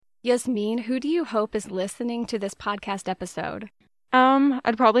Yasmin, who do you hope is listening to this podcast episode?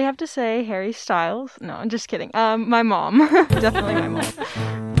 I'd probably have to say Harry Styles. No, I'm just kidding. My mom. Definitely my mom.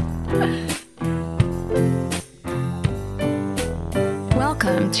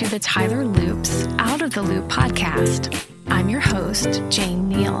 Welcome to the Tyler Loops Out of the Loop podcast. I'm your host, Jane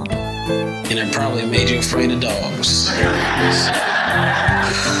Neal. And it probably made you afraid of dogs.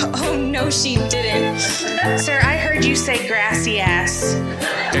 Oh, no, she didn't. Sir, I heard you say grassy ass.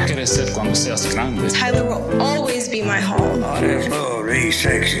 Tyler will always be my home. Oh, that's love. These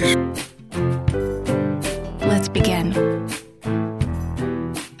sexes. Let's begin.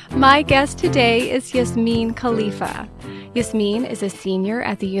 My guest today is Yasmin Khalifa. Yasmin is a senior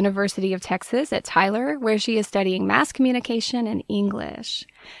at the University of Texas at Tyler, where she is studying mass communication and English.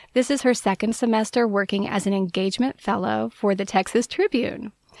 This is her second semester working as an engagement fellow for the Texas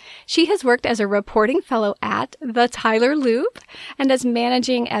Tribune. She has worked as a reporting fellow at the Tyler Loop and as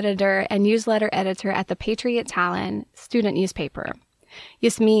managing editor and newsletter editor at the Patriot Talon student newspaper.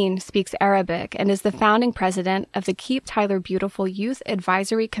 Yasmin speaks Arabic and is the founding president of the Keep Tyler Beautiful Youth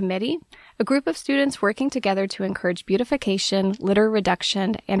Advisory Committee, a group of students working together to encourage beautification, litter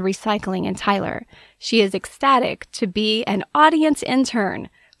reduction, and recycling in Tyler. She is ecstatic to be an audience intern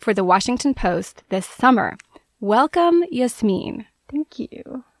for the Washington Post this summer. Welcome, Yasmin. Thank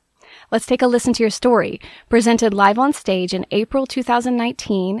you. Let's take a listen to your story, presented live on stage in April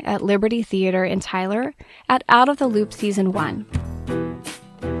 2019 at Liberty Theater in Tyler at Out of the Loop Season 1.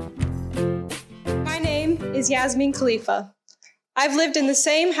 My name is Yasmin Khalifa. I've lived in the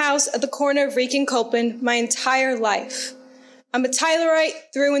same house at the corner of Reek and Copeland my entire life. I'm a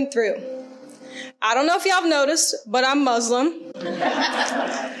Tylerite through and through. I don't know if y'all have noticed, but I'm Muslim.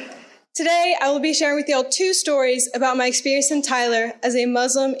 Today, I will be sharing with y'all two stories about my experience in Tyler as a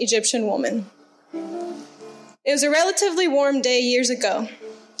Muslim Egyptian woman. It was a relatively warm day years ago.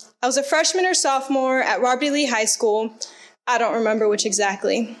 I was a freshman or sophomore at Robert E. Lee High School. I don't remember which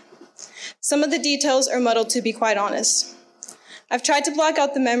exactly. Some of the details are muddled, to be quite honest. I've tried to block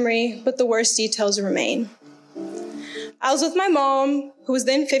out the memory, but the worst details remain. I was with my mom, who was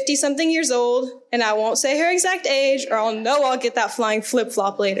then 50-something years old, and I won't say her exact age, or I'll know I'll get that flying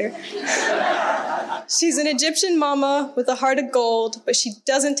flip-flop later. She's an Egyptian mama with a heart of gold, but she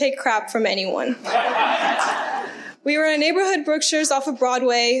doesn't take crap from anyone. We were in a neighborhood Brookshire's off of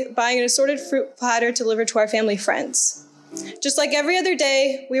Broadway, buying an assorted fruit platter to deliver to our family friends. Just like every other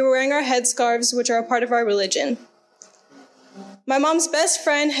day, we were wearing our headscarves, which are a part of our religion. My mom's best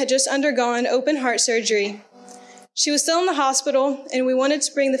friend had just undergone open heart surgery. She was still in the hospital, and we wanted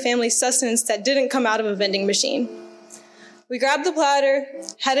to bring the family sustenance that didn't come out of a vending machine. We grabbed the platter,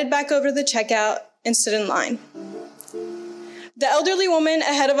 headed back over to the checkout, and stood in line. The elderly woman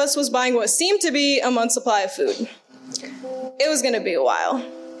ahead of us was buying what seemed to be a month's supply of food. It was going to be a while.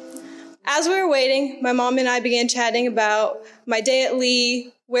 As we were waiting, my mom and I began chatting about my day at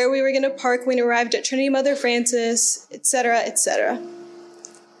Lee, where we were going to park when we arrived at Trinity Mother Francis, etc., etc.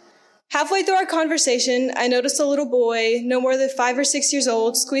 Halfway through our conversation, I noticed a little boy, no more than 5 or 6 years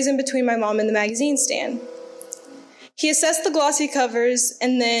old, squeezing between my mom and the magazine stand. He assessed the glossy covers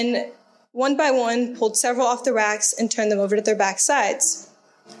and then, one by one, pulled several off the racks and turned them over to their back sides.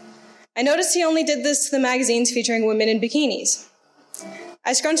 I noticed he only did this to the magazines featuring women in bikinis.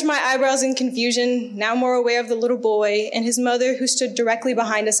 I scrunched my eyebrows in confusion, now more aware of the little boy and his mother who stood directly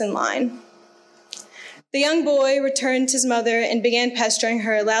behind us in line. The young boy returned to his mother and began pestering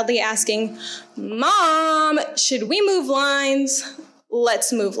her, loudly asking, "Mom, should we move lines?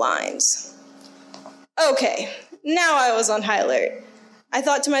 Let's move lines." Okay, now I was on high alert. I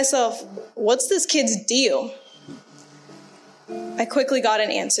thought to myself, what's this kid's deal? I quickly got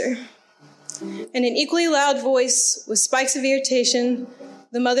an answer. In an equally loud voice with spikes of irritation,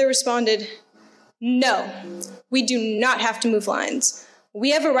 the mother responded, "No, we do not have to move lines.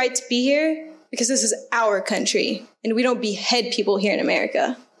 We have a right to be here because this is our country, and we don't behead people here in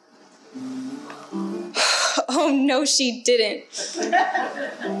America." Oh, no, she didn't.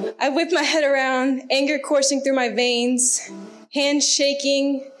 I whipped my head around, anger coursing through my veins, hands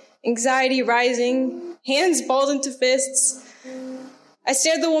shaking, anxiety rising, hands balled into fists. I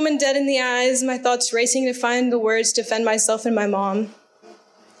stared the woman dead in the eyes, my thoughts racing to find the words to defend myself and my mom.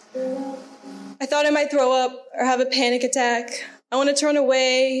 I thought I might throw up or have a panic attack. I wanted to run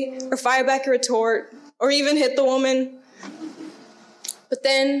away or fire back a retort or even hit the woman. But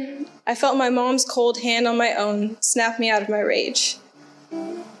then I felt my mom's cold hand on my own snap me out of my rage.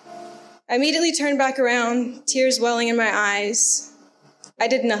 I immediately turned back around, tears welling in my eyes. I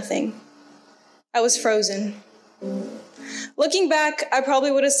did nothing. I was frozen. Looking back, I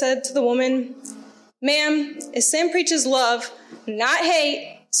probably would have said to the woman, "Ma'am, Islam preaches love, not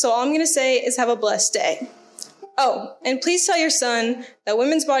hate, So all I'm going to say is have a blessed day. Oh, and please tell your son that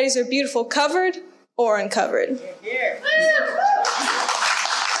women's bodies are beautiful covered or uncovered.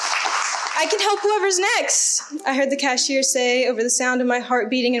 I can help whoever's next, I heard the cashier say over the sound of my heart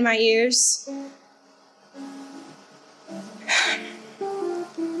beating in my ears.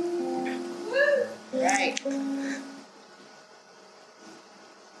 Right.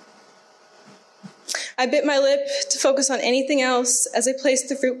 I bit my lip to focus on anything else as I placed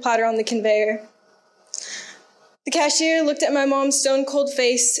the fruit platter on the conveyor. The cashier looked at my mom's stone-cold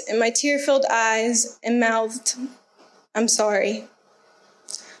face and my tear-filled eyes and mouthed, "I'm sorry."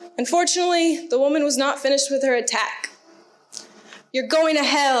 Unfortunately, the woman was not finished with her attack. "You're going to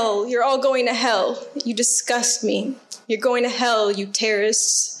hell. You're all going to hell. You disgust me. You're going to hell, you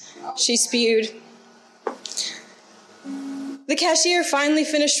terrorists," she spewed. The cashier finally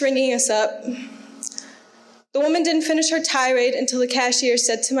finished ringing us up. The woman didn't finish her tirade until the cashier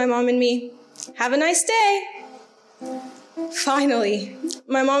said to my mom and me, "Have a nice day." Finally,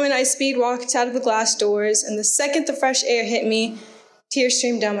 my mom and I speed walked out of the glass doors, and the second the fresh air hit me, tears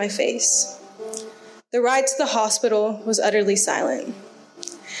streamed down my face. The ride to the hospital was utterly silent.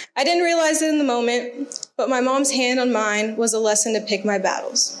 I didn't realize it in the moment, but my mom's hand on mine was a lesson to pick my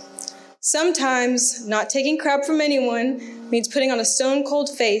battles. Sometimes not taking crap from anyone means putting on a stone-cold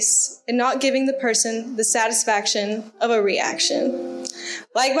face and not giving the person the satisfaction of a reaction.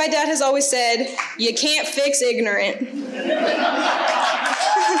 Like my dad has always said, you can't fix ignorant.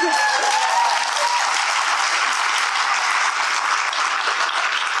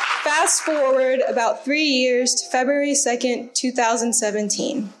 Fast forward about 3 years to February 2nd,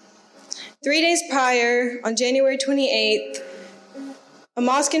 2017. 3 days prior, on January 28th, a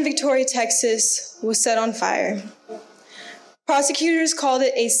mosque in Victoria, Texas, was set on fire. Prosecutors called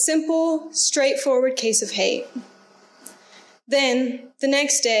it a simple, straightforward case of hate. Then, the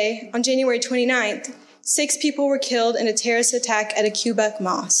next day, on January 29th, 6 people were killed in a terrorist attack at a Quebec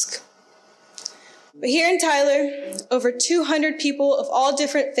mosque. But here in Tyler, over 200 people of all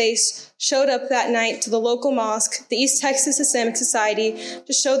different faiths showed up that night to the local mosque, the East Texas Islamic Society,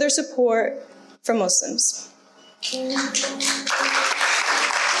 to show their support for Muslims.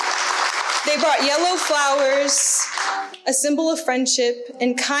 They brought yellow flowers, a symbol of friendship,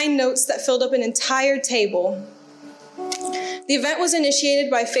 and kind notes that filled up an entire table. The event was initiated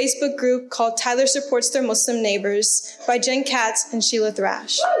by a Facebook group called Tyler Supports Their Muslim Neighbors by Jen Katz and Sheila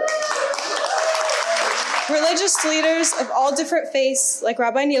Thrash. Religious leaders of all different faiths, like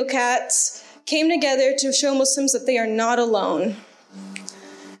Rabbi Neil Katz, came together to show Muslims that they are not alone.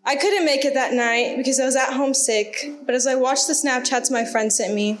 I couldn't make it that night because I was at home sick, but as I watched the Snapchats my friend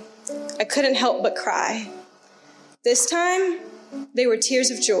sent me, I couldn't help but cry. This time, they were tears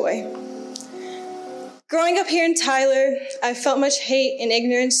of joy. Growing up here in Tyler, I felt much hate and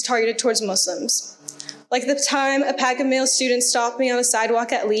ignorance targeted towards Muslims. Like the time a pack of male students stopped me on a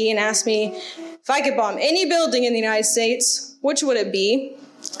sidewalk at Lee and asked me, if I could bomb any building in the United States, which would it be?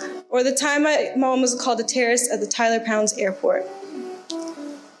 Or the time my mom was called a terrorist at the Tyler Pounds Airport.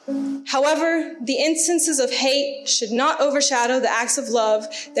 However, the instances of hate should not overshadow the acts of love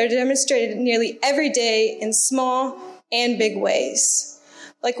that are demonstrated nearly every day in small and big ways.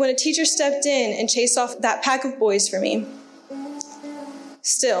 Like when a teacher stepped in and chased off that pack of boys for me.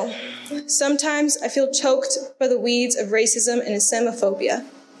 Still, sometimes I feel choked by the weeds of racism and Islamophobia.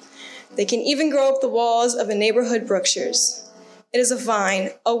 They can even grow up the walls of a neighborhood Brookshires. It is a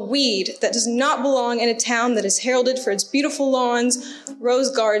vine, a weed that does not belong in a town that is heralded for its beautiful lawns, rose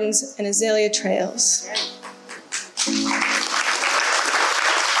gardens, and azalea trails.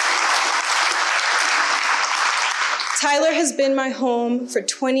 Tyler has been my home for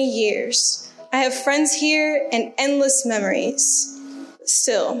 20 years. I have friends here and endless memories.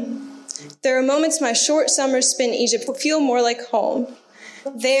 Still, there are moments my short summers spent in Egypt will feel more like home.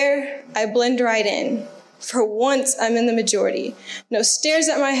 There, I blend right in. For once, I'm in the majority. No stares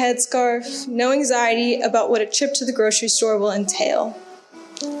at my headscarf, no anxiety about what a trip to the grocery store will entail.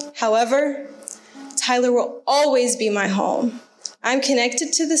 However, Tyler will always be my home. I'm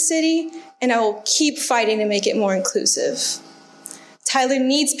connected to the city, and I will keep fighting to make it more inclusive. Tyler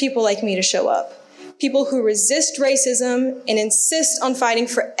needs people like me to show up. People who resist racism and insist on fighting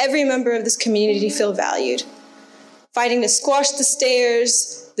for every member of this community to feel valued. Fighting to squash the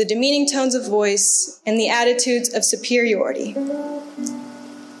stares, the demeaning tones of voice, and the attitudes of superiority.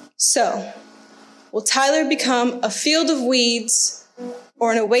 So, will Tyler become a field of weeds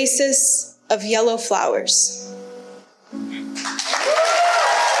or an oasis of yellow flowers?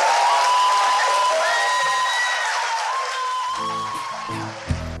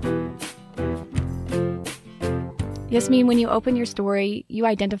 Yasmin, when you open your story, you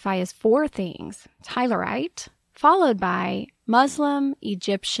identify as 4 things: Tylerite, followed by Muslim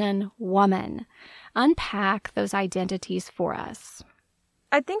Egyptian woman. Unpack those identities for us.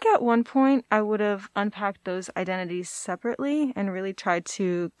 I think at one point I would have unpacked those identities separately and really tried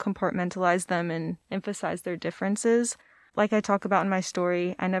to compartmentalize them and emphasize their differences. Like I talk about in my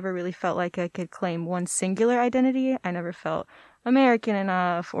story, I never really felt like I could claim one singular identity. I never felt American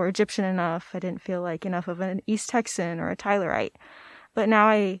enough or Egyptian enough. I didn't feel like enough of an East Texan or a Tylerite. But now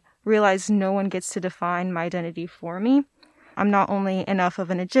I realize no one gets to define my identity for me. I'm not only enough of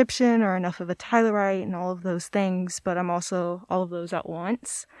an Egyptian or enough of a Tylerite and all of those things, but I'm also all of those at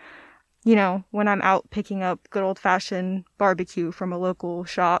once. You know, when I'm out picking up good old-fashioned barbecue from a local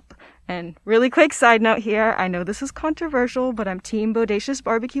shop, and really quick side note here, I know this is controversial, but I'm team Bodacious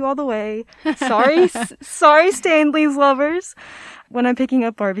Barbecue all the way. Sorry Stanley's lovers. When I'm picking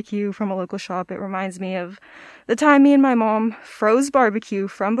up barbecue from a local shop, it reminds me of the time me and my mom froze barbecue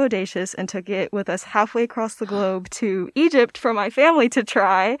from Bodacious and took it with us halfway across the globe to Egypt for my family to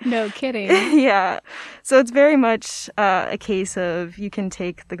try. No kidding. Yeah. So it's very much a case of you can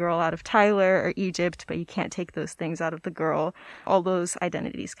take the girl out of Tyler or Egypt, but you can't take those things out of the girl. All those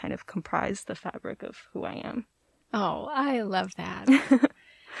identities kind of comprise the fabric of who I am. Oh, I love that.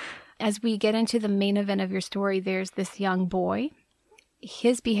 As we get into the main event of your story, there's this young boy.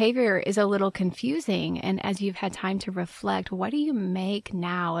 His behavior is a little confusing, and as you've had time to reflect, what do you make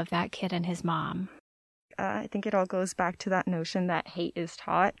now of that kid and his mom? I think it all goes back to that notion that hate is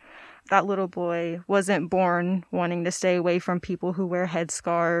taught. That little boy wasn't born wanting to stay away from people who wear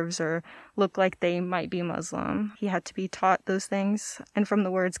headscarves or look like they might be Muslim. He had to be taught those things. And from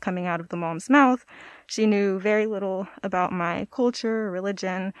the words coming out of the mom's mouth, she knew very little about my culture or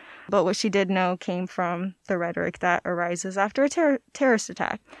religion. But what she did know came from the rhetoric that arises after a terrorist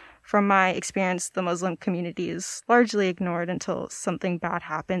attack. From my experience, the Muslim community is largely ignored until something bad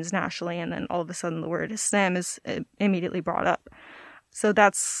happens nationally, and then all of a sudden the word Islam is immediately brought up. So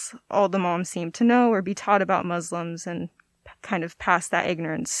that's all the mom seemed to know or be taught about Muslims, and kind of pass that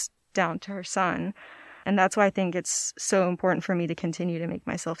ignorance down to her son. And that's why I think it's so important for me to continue to make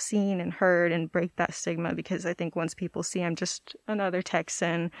myself seen and heard and break that stigma, because I think once people see I'm just another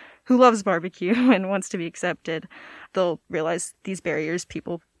Texan who loves barbecue and wants to be accepted, they'll realize these barriers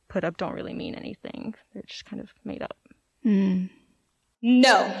people put up don't really mean anything. They're just kind of made up.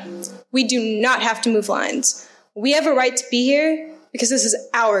 No, we do not have to move lines. We have a right to be here because this is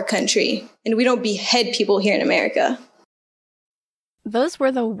our country, and we don't behead people here in America. Those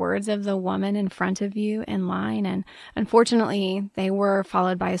were the words of the woman in front of you in line, and unfortunately, they were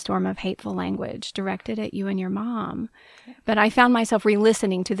followed by a storm of hateful language directed at you and your mom. But I found myself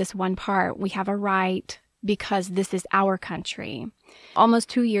re-listening to this one part. We have a right because this is our country. Almost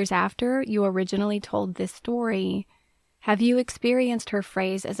 2 years after you originally told this story, have you experienced her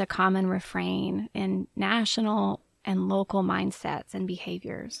phrase as a common refrain in national and local mindsets and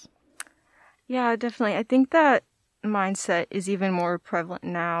behaviors? Yeah, definitely. I think that mindset is even more prevalent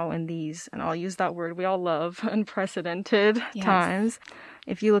now in these, and I'll use that word we all love, unprecedented times.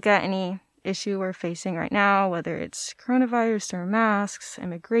 If you look at any issue we're facing right now, whether it's coronavirus or masks,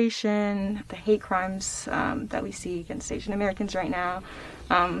 immigration, the hate crimes that we see against Asian Americans right now,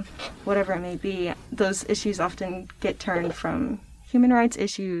 whatever it may be, those issues often get turned from human rights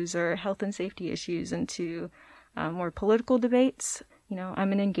issues or health and safety issues into more political debates. You know,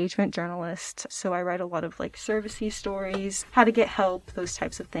 I'm an engagement journalist, so I write a lot of servicey stories, how to get help, those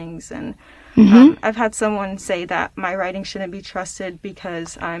types of things. And I've had someone say that my writing shouldn't be trusted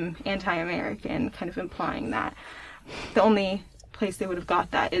because I'm anti-American, kind of implying that the only place they would have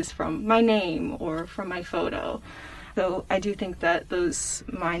got that is from my name or from my photo. So I do think that those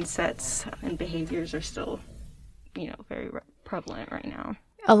mindsets and behaviors are still, very prevalent right now.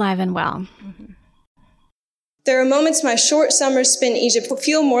 Alive and well. Mm-hmm. There are moments my short summers spent in Egypt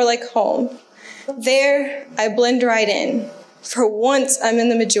feel more like home. There, I blend right in. For once, I'm in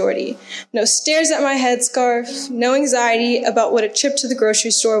the majority. No stares at my headscarf, no anxiety about what a trip to the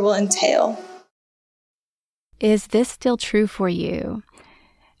grocery store will entail. Is this still true for you?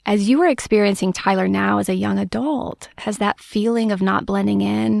 As you are experiencing Tyler now as a young adult, has that feeling of not blending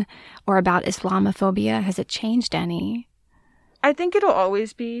in or about Islamophobia, has it changed any? I think it'll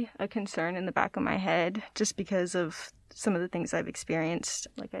always be a concern in the back of my head just because of some of the things I've experienced,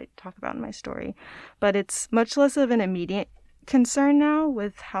 like I talk about in my story. But it's much less of an immediate concern now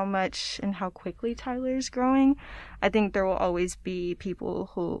with how much and how quickly Tyler's growing. I think there will always be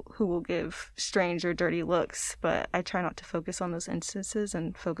people who will give strange or dirty looks, but I try not to focus on those instances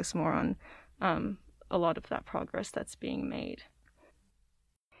and focus more on a lot of that progress that's being made.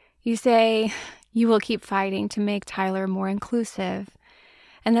 You say you will keep fighting to make Tyler more inclusive,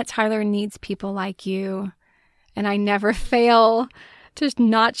 and that Tyler needs people like you. And I never fail to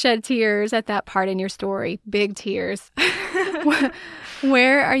not shed tears at that part in your story. Big tears.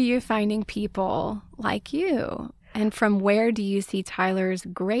 Where are you finding people like you? And from where do you see Tyler's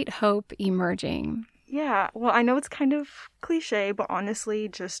great hope emerging? Yeah, well, I know it's kind of cliche, but honestly,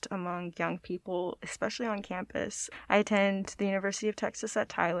 just among young people, especially on campus. I attend the University of Texas at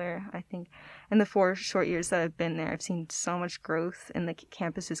Tyler. I think in the 4 short years that I've been there, I've seen so much growth in the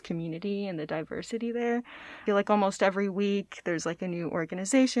campus's community and the diversity there. I feel like almost every week there's like a new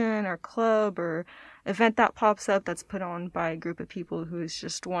organization or club or event that pops up that's put on by a group of people who's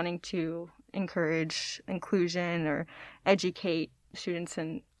just wanting to encourage inclusion or educate students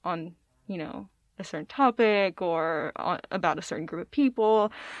on, a certain topic or about a certain group of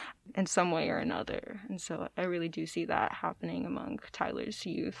people in some way or another. And so I really do see that happening among Tyler's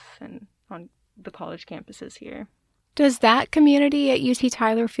youth and on the college campuses here. Does that community at UT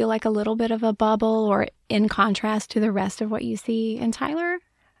Tyler feel like a little bit of a bubble or in contrast to the rest of what you see in Tyler?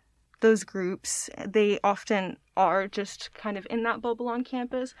 Those groups, they often are just kind of in that bubble on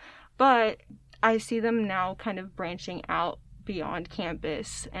campus, but I see them now kind of branching out beyond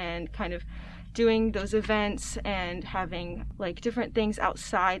campus and kind of doing those events and having like different things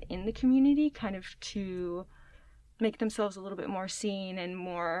outside in the community kind of to make themselves a little bit more seen and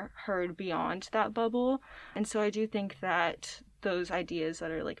more heard beyond that bubble. And so I do think that those ideas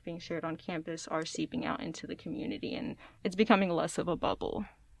that are like being shared on campus are seeping out into the community and it's becoming less of a bubble.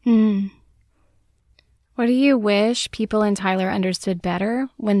 What do you wish people in Tyler understood better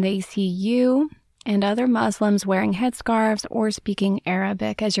when they see you and other Muslims wearing headscarves or speaking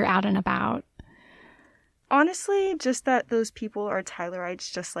Arabic as you're out and about? Honestly, just that those people are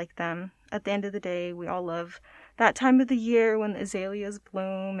Tylerites just like them. At the end of the day, we all love that time of the year when the azaleas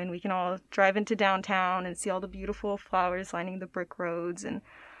bloom and we can all drive into downtown and see all the beautiful flowers lining the brick roads. And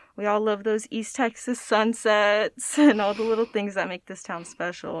we all love those East Texas sunsets and all the little things that make this town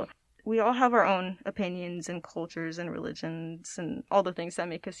special. We all have our own opinions and cultures and religions and all the things that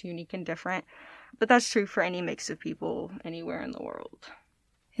make us unique and different. But that's true for any mix of people anywhere in the world.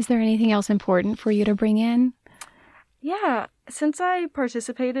 Is there anything else important for you to bring in? Yeah, since I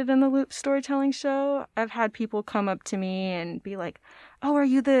participated in the Loop storytelling show, I've had people come up to me and be like, "Oh, are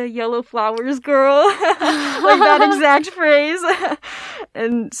you the yellow flowers girl?" Like that exact phrase.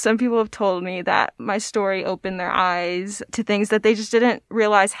 And some people have told me that my story opened their eyes to things that they just didn't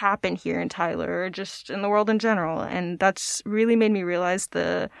realize happen here in Tyler or just in the world in general. And that's really made me realize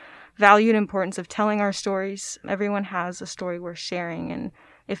the value and importance of telling our stories. Everyone has a story worth sharing, and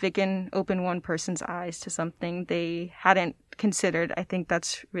if it can open one person's eyes to something they hadn't considered, I think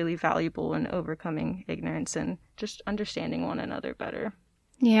that's really valuable in overcoming ignorance and just understanding one another better.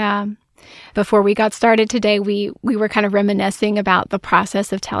 Yeah. Before we got started today, we were kind of reminiscing about the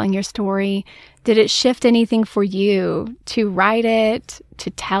process of telling your story. Did it shift anything for you to write it,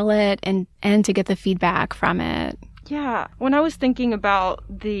 to tell it, and to get the feedback from it? Yeah. When I was thinking about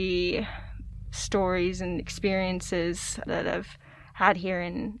the stories and experiences that I've had here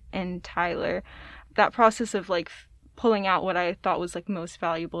in Tyler, that process of like pulling out what I thought was like most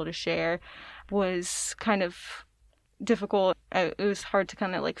valuable to share was kind of difficult. It was hard to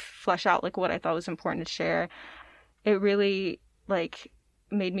kind of like flesh out like what I thought was important to share. It really like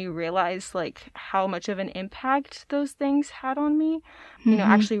made me realize like how much of an impact those things had on me. You know,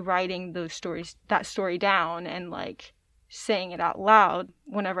 actually writing that story down and like saying it out loud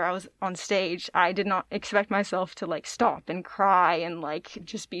whenever I was on stage. I did not expect myself to like stop and cry and like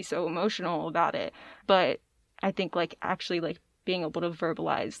just be so emotional about it. But I think like actually like being able to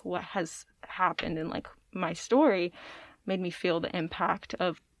verbalize what has happened in like my story made me feel the impact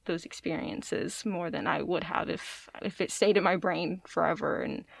of those experiences more than I would have if it stayed in my brain forever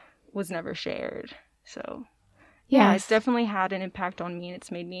and was never shared. So yeah, it's definitely had an impact on me, and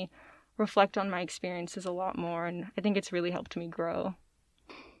it's made me reflect on my experiences a lot more, and I think it's really helped me grow.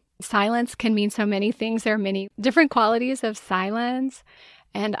 Silence can mean so many things. There are many different qualities of silence.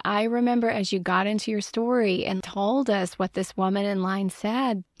 And I remember as you got into your story and told us what this woman in line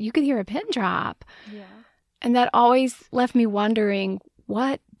said, you could hear a pin drop. Yeah. And that always left me wondering,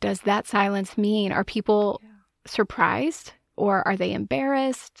 what does that silence mean? Are people surprised or are they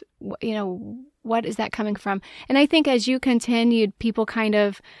embarrassed? You know, what is that coming from? And I think as you continued, people kind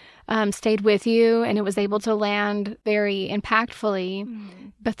of stayed with you and it was able to land very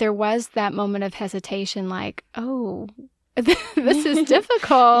impactfully. But there was that moment of hesitation like, oh, this is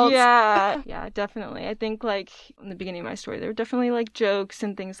difficult. Yeah, definitely. I think like in the beginning of my story, there were definitely like jokes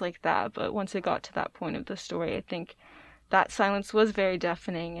and things like that. But once it got to that point of the story, I think that silence was very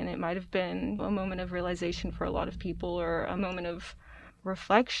deafening, and it might have been a moment of realization for a lot of people, or a moment of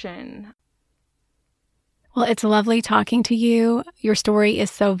reflection. Well, it's lovely talking to you. Your story is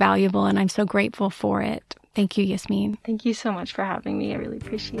so valuable, and I'm so grateful for it. Thank you, Yasmeen. Thank you so much for having me. I really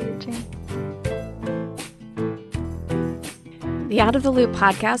appreciate it, Jane. The Out of the Loop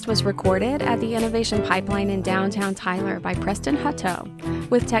podcast was recorded at the Innovation Pipeline in downtown Tyler by Preston Hutto,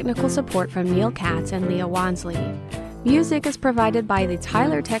 with technical support from Neil Katz and Leah Wansley. Music is provided by the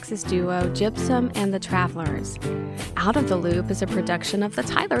Tyler, Texas duo Gypsum and the Travelers. Out of the Loop is a production of the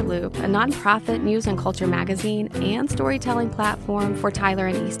Tyler Loop, a nonprofit news and culture magazine and storytelling platform for Tyler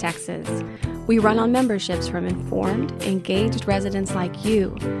and East Texas. We run on memberships from informed, engaged residents like you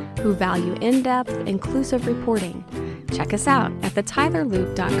who value in-depth, inclusive reporting. Check us out at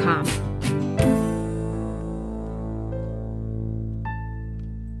thetylerloop.com.